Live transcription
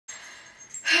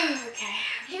Okay.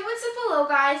 Hey, what's up, hello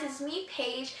guys, it's me,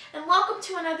 Paige, and welcome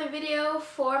to another video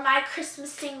for my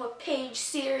Christmas Sing with Paige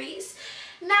series.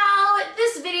 Now,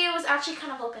 this video is actually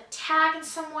kind of like a tag in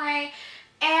some way,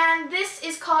 and this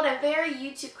is called A Very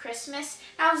YouTube Christmas.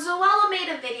 Now, Zoella made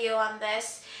a video on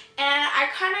this, and I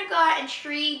kind of got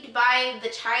intrigued by the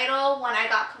title when I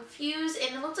got confused,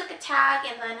 and it looked like a tag,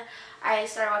 and then I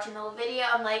started watching the whole video.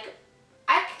 I'm like,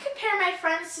 I can compare my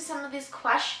friends to some of these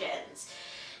questions.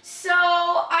 So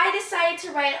I decided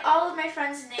to write all of my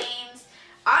friends' names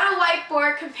on a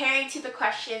whiteboard comparing to the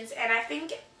questions, and I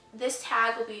think this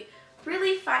tag will be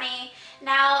really funny.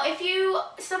 Now,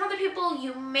 some of the people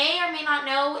you may or may not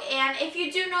know, and if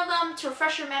you do know them, to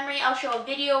refresh your memory, I'll show a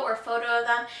video or photo of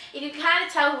them. You can kind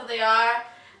of tell who they are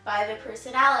by their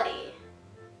personality.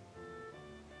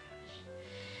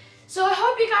 So I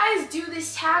hope you guys do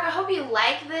this tag. I hope you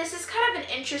like this. It's kind of an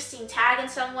interesting tag in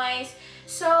some ways.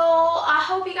 So I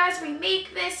hope you guys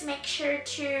remake this. Make sure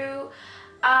to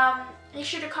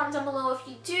comment down below if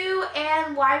you do,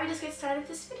 and why we just get started with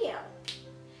this video.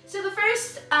 So the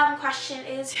first question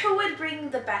is, who would bring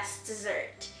the best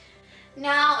dessert?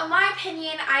 Now, in my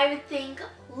opinion, I would think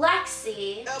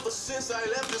Lexi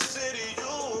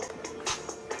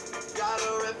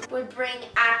would bring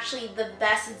actually the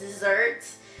best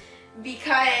desserts,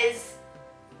 because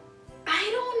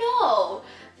I don't know.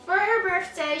 For her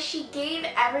birthday, she gave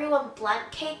everyone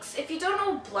Bundt cakes. If you don't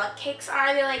know what Bundt cakes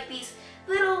are, they're like these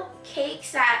little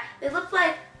cakes that they look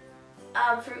like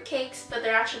fruit cakes, but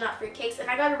they're actually not fruit cakes. And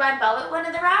I got a red velvet one,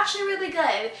 and they're actually really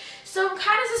good. So I'm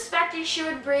kind of suspecting she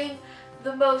would bring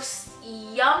the most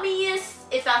yummiest,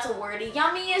 if that's a word,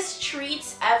 yummiest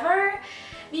treats ever,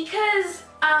 because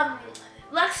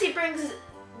Lexi brings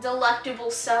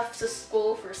delectable stuff to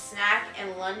school for snack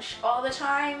and lunch all the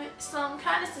time, so I'm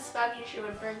kind of suspecting she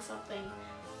would bring something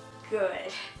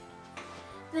good.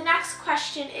 The next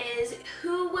question is,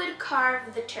 who would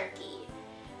carve the turkey?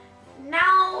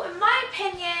 Now, in my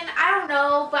opinion, I don't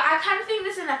know, but I kind of think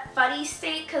this in a funny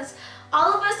state, because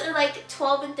all of us are like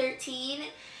 12 and 13,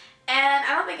 and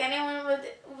I don't think anyone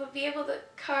would be able to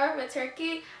carve a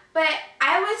turkey. But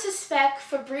I would suspect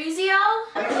Fabrizio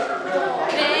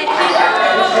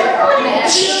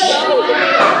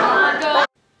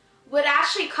would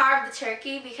actually carve the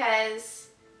turkey, because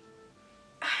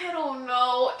I don't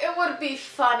know, it would be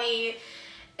funny.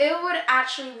 It would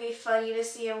actually be funny to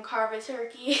see him carve a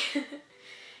turkey.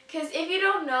 Because if you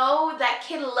don't know, that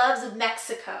kid loves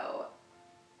Mexico.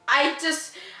 I'm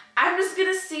just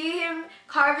gonna see him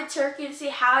carve a turkey and see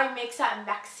how he makes that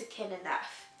Mexican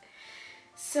enough.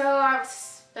 So I would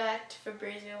suspect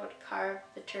Fabrizio would carve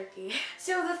the turkey.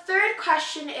 So the third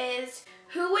question is,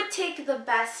 who would take the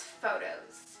best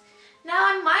photos?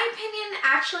 Now, in my opinion,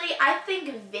 actually, I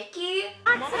think Vicky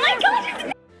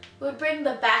would bring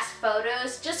the best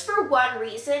photos, just for one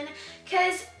reason,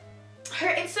 because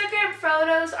her Instagram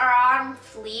photos are on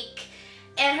fleek,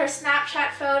 and her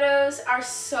Snapchat photos are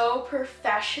so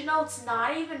professional, it's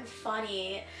not even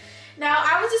funny. Now,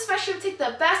 I would suspect she would take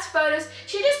the best photos.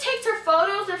 She just takes her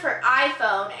photos with her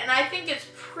iPhone, and I think it's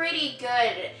pretty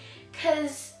good,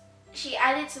 because she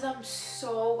edits them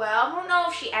so well. I don't know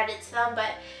if she edits them,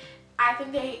 but I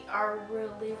think they are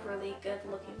really, really good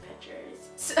looking pictures.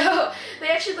 So they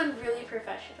actually look really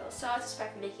professional. So I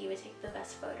suspect Nikki would take the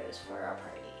best photos for our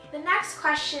party. The next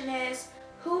question is,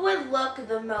 who would look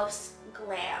the most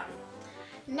glam?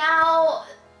 Now,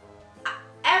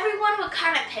 everyone would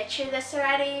kind of picture this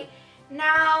already.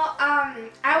 Now,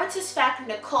 I would suspect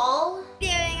Nicole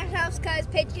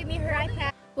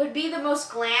would be the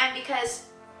most glam, because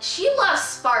she loves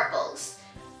sparkles.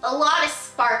 A lot of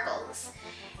sparkles.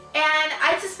 And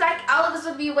I suspect all of us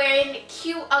would be wearing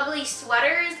cute, ugly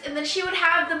sweaters, and then she would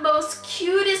have the most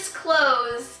cutest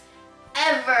clothes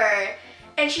ever.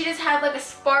 And she just had like a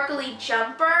sparkly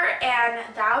jumper, and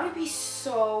that would be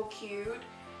so cute.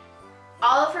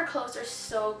 All of her clothes are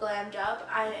so glammed up.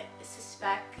 I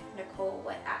suspect Nicole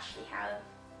would actually have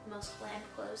the most glammed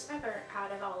clothes ever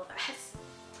out of all of us.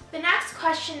 The next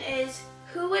question is,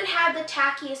 who would have the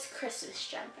tackiest Christmas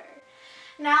jumper?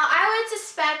 Now, I would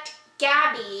suspect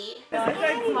Gabby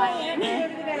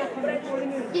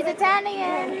she's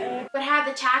Italian would have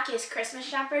the tackiest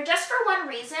Christmas jumper, just for one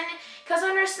reason, because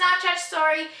on her Snapchat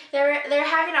story, they're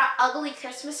having an ugly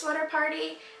Christmas sweater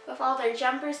party with all their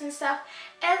jumpers and stuff,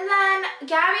 and then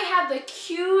Gabby had the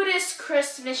cutest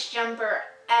Christmas jumper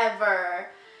ever,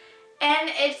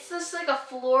 and it's just like a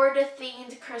Florida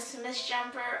themed Christmas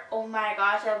jumper. Oh my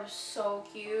gosh, that was so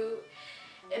cute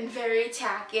and very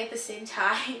tacky at the same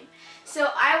time. So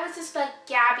I would suspect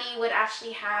Gabby would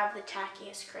actually have the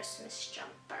tackiest Christmas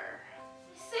jumper.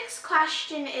 Sixth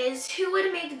question is, who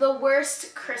would make the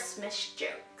worst Christmas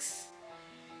jokes?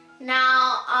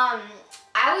 Now,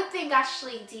 I would think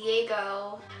actually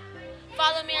Diego.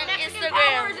 Follow me on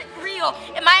Instagram. Real.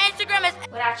 And my Instagram is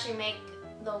would actually make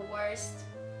the worst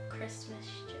Christmas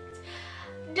jokes.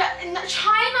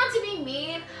 Try not to be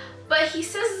mean, but he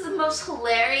says the most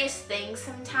hilarious things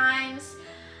sometimes.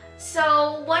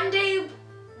 So one day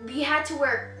we had to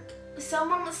wear,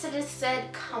 someone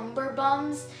said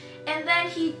cummerbums, and then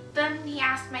he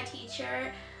asked my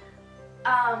teacher,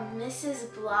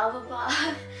 Mrs. blah blah blah,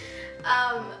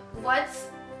 what's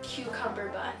cucumber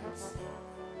buns?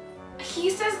 He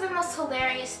says the most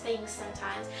hilarious things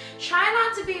sometimes. Try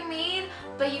not to be mean,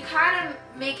 but you kind of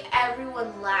make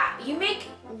everyone laugh. You make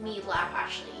me laugh,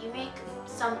 actually. You make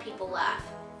some people laugh,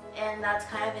 and that's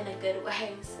kind of in a good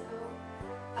way. So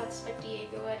I expect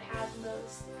Diego would have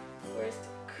those worst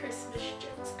Christmas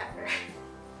jokes ever.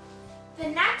 The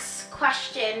next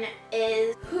question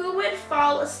is, who would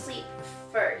fall asleep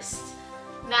first?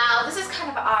 Now, this is kind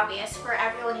of obvious for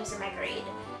everyone who's in my grade.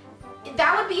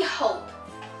 That would be Hope.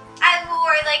 I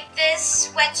wore like this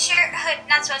sweatshirt, hood,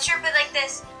 not sweatshirt, but like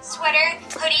this sweater,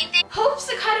 hoodie thing. Hope's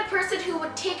the kind of person who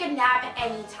would take a nap at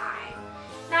any time.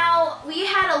 Now, we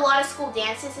had a lot of school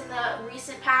dances in the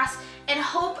recent past, and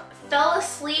Hope fell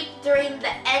asleep during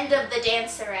the end of the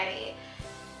dance already.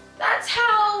 That's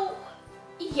how,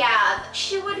 yeah,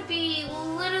 she would be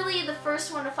literally the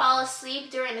first one to fall asleep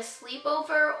during a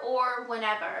sleepover or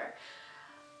whenever.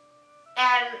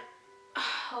 And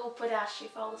Hope would actually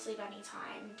fall asleep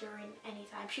anytime,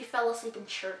 She fell asleep in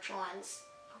church once.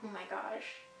 Oh my gosh.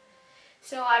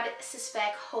 So I'd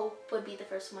suspect Hope would be the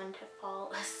first one to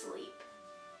fall asleep.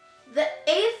 The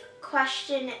eighth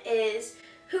question is,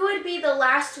 who would be the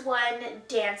last one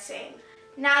dancing?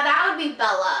 Now that would be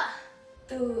Bella.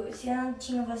 It would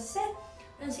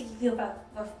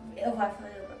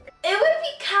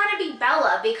kind of be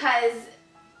Bella because,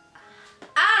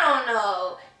 I don't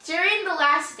know, during the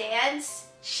last dance,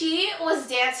 she was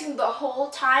dancing the whole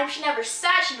time. She never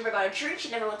sat, she never got a drink, she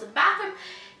never went to the bathroom.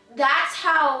 That's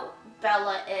how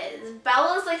Bella is.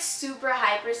 Bella's like super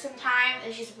hyper sometimes,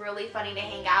 and she's really funny to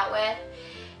hang out with.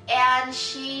 And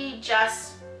she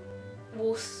just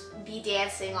will be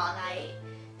dancing all night.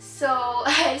 So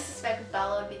I suspect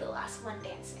Bella would be the last one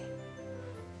dancing.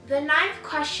 The ninth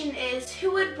question is,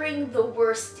 who would bring the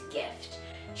worst gift?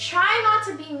 Try not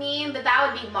to be mean, but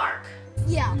that would be Mark.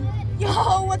 Yeah.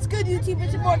 Yo, what's good, YouTube?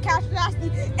 It's your boy Cassius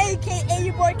Nasty, aka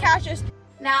your boy Cassius.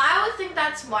 Now I would think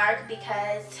that's Mark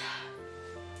because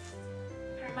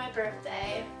for my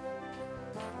birthday,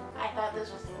 I thought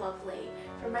this was lovely.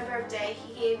 For my birthday,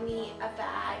 he gave me a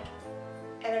bag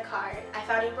and a card. I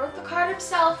thought he wrote the card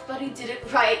himself, but he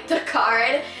didn't write the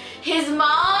card. His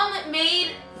mom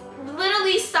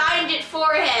literally signed it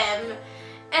for him.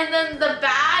 And then the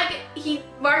bag,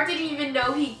 Mark didn't even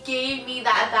know he gave me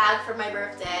that bag for my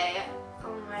birthday.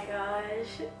 Oh my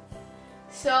gosh.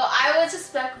 So I would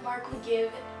suspect Mark would give,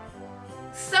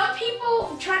 some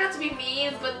people try not to be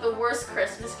mean, but the worst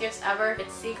Christmas gifts ever if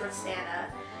it's Secret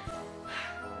Santa.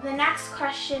 The next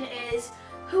question is,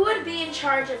 who would be in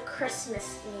charge of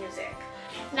Christmas music?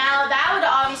 Now that would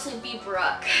obviously be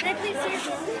Brooke. Can I please see your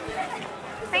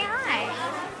phone? Say hi.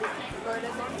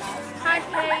 Hi,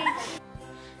 Paige.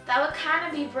 That would kind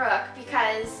of be Brooke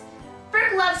because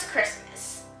Brooke loves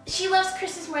Christmas. She loves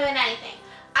Christmas more than anything.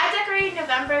 I decorated in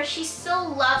November. She still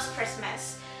loves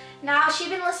Christmas. Now, she's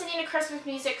been listening to Christmas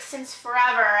music since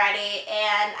forever already,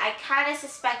 and I kind of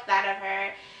suspect that of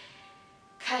her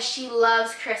because she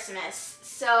loves Christmas.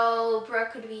 So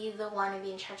Brooke would be the one to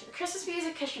be in charge of the Christmas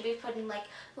music because she'd be putting like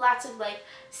lots of like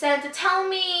Santa Tell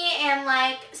Me and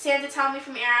like Santa Tell Me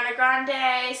from Ariana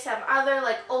Grande, some other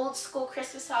like old school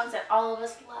Christmas songs that all of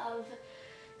us love.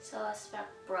 So I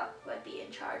suspect Brooke would be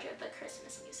in charge of the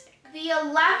Christmas music. The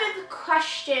 11th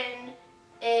question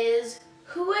is,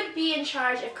 who would be in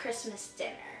charge of Christmas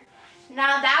dinner?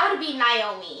 Now that would be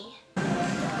Naomi.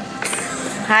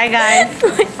 Hi guys. Oh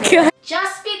my God.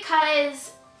 Just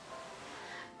because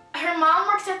her mom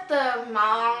works at the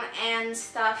mall and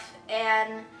stuff,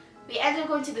 and we ended up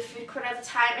going to the food court at the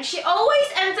time, and she always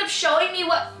ends up showing me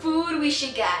what food we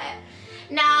should get.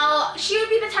 Now, she would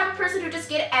be the type of person who just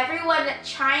get everyone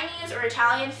Chinese or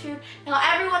Italian food. Now,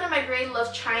 everyone in my grade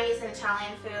loves Chinese and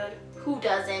Italian food. Who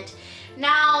doesn't?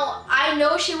 Now, I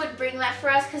know she would bring that for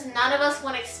us because none of us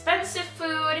want expensive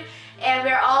food, and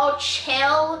we're all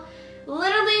chill.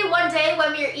 Literally one day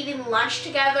when we were eating lunch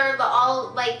together,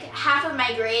 like half of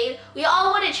my grade, we all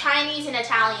wanted Chinese and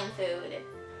Italian food.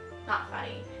 Not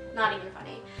funny, not even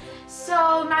funny.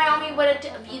 So Naomi would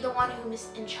be the one who is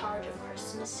in charge of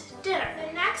Christmas dinner.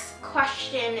 The next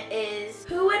question is,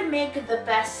 who would make the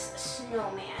best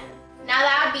snowman? Now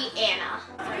that would be Anna.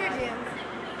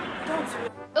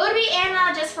 It would be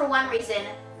Anna just for one reason.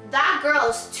 That girl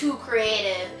is too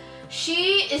creative.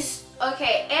 She is,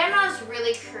 okay, Anna's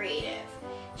really creative.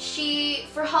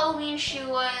 For Halloween, she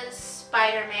was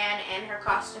Spider-Man and her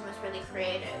costume was really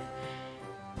creative.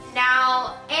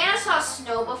 Now, Anna saw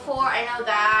snow before, I know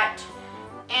that,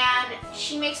 and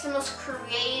she makes the most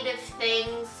creative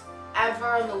things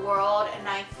ever in the world, and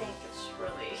I think it's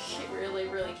really, really,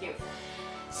 really cute.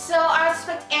 So I would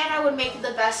suspect Anna would make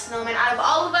the best snowman out of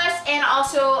all of us, and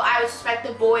also I would suspect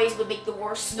the boys would make the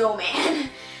worst snowman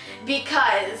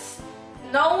because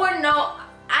no one I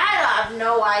have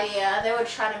no idea. They would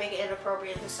try to make it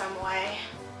inappropriate in some way.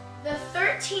 The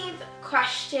 13th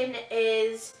question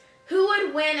is, who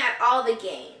would win at all the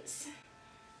games?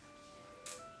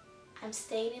 I'm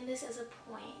stating this as a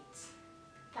point.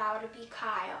 That would be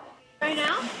Kyle. Right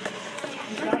now?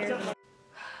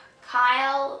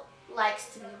 Kyle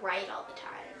likes to be right all the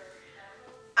time.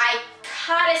 I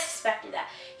kind of suspected that.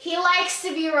 He likes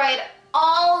to be right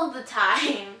all the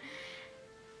time.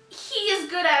 He is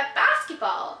good at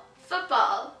basketball,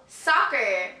 football,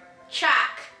 soccer,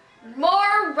 track,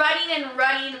 more running and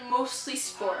running, mostly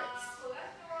sports.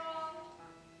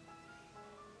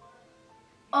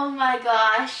 Oh my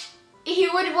gosh. He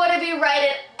would want to be right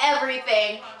at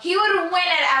everything. He would win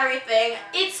at everything.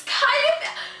 It's kind of,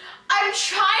 I'm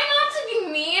trying not to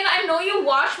be mean. I know you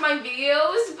watch my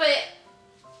videos, but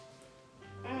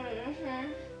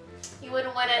he would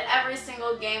win at every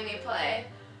single game we play.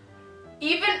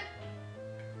 Even,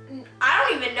 I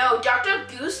don't even know, Dr.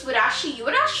 Goose would actually,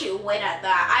 win at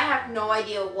that. I have no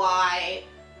idea why.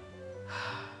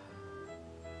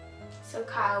 So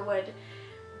Kyle would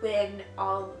win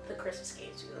all the Christmas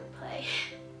games we would play.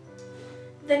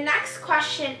 The next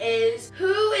question is,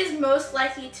 who is most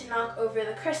likely to knock over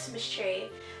the Christmas tree?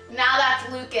 Now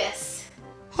that's Lucas.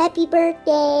 Happy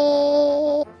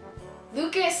birthday!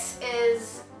 Lucas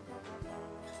is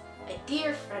a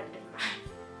dear friend of mine.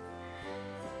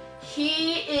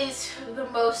 He is the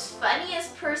most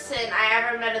funniest person I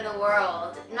ever met in the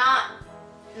world. Not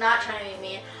trying to be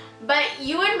mean, but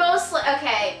you would mostly,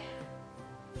 okay,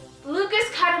 Lucas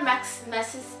kind of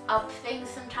messes up things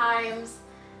sometimes.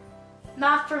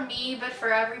 Not for me, but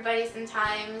for everybody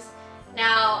sometimes.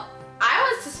 Now,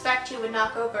 I would suspect he would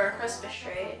knock over a Christmas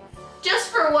tree.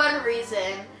 Just for one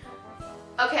reason.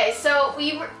 Okay, so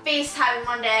we were FaceTiming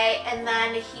one day, and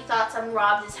then he thought someone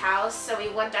robbed his house, so we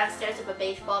went downstairs with a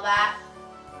baseball bat.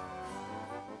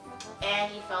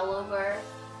 And he fell over.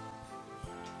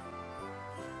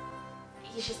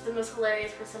 He's just the most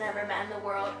hilarious person I ever met in the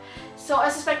world. So I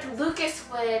suspect Lucas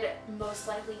would most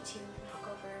likely to knock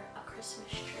over a Christmas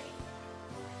tree.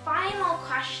 Final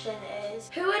question is,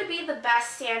 who would be the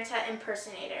best Santa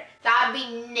impersonator? That would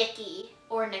be Nikki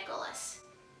or Nicholas.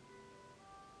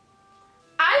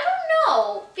 I don't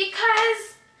know,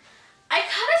 because I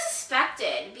kind of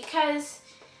suspected, because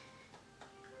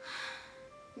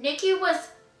Nikki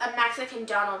was a Mexican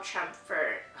Donald Trump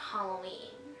for Halloween.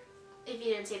 If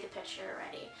you didn't see the picture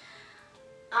already.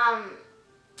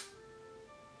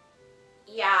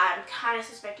 Yeah, I'm kind of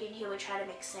suspecting he would try to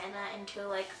make Santa into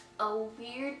like a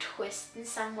weird twist in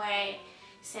some way,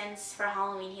 since for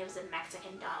Halloween he was a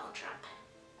Mexican Donald Trump.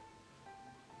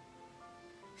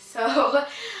 So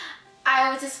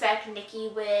I would suspect Nikki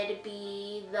would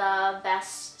be the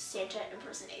best Santa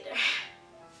impersonator.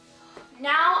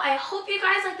 Now, I hope you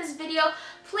guys like this video.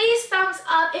 Please thumbs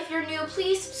up if you're new.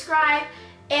 Please subscribe,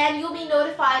 and you'll be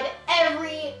notified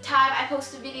every time I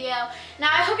post a video. Now,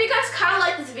 I hope you guys kind of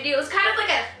like this video. It's kind of like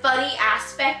a funny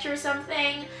aspect or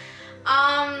something.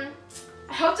 I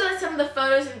hope you like some of the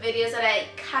photos and videos that I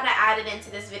kind of added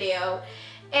into this video.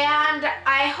 And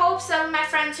I hope some of my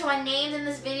friends who I named in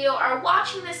this video are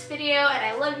watching this video, and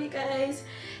I love you guys.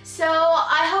 So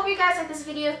I hope you guys like this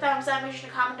video. Thumbs up, make sure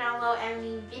to comment down below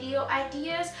any video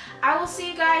ideas. I will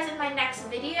see you guys in my next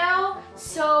video.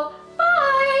 So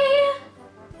bye!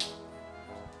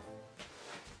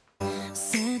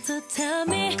 Santa, tell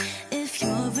me if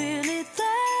you're really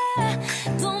there.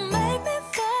 Don't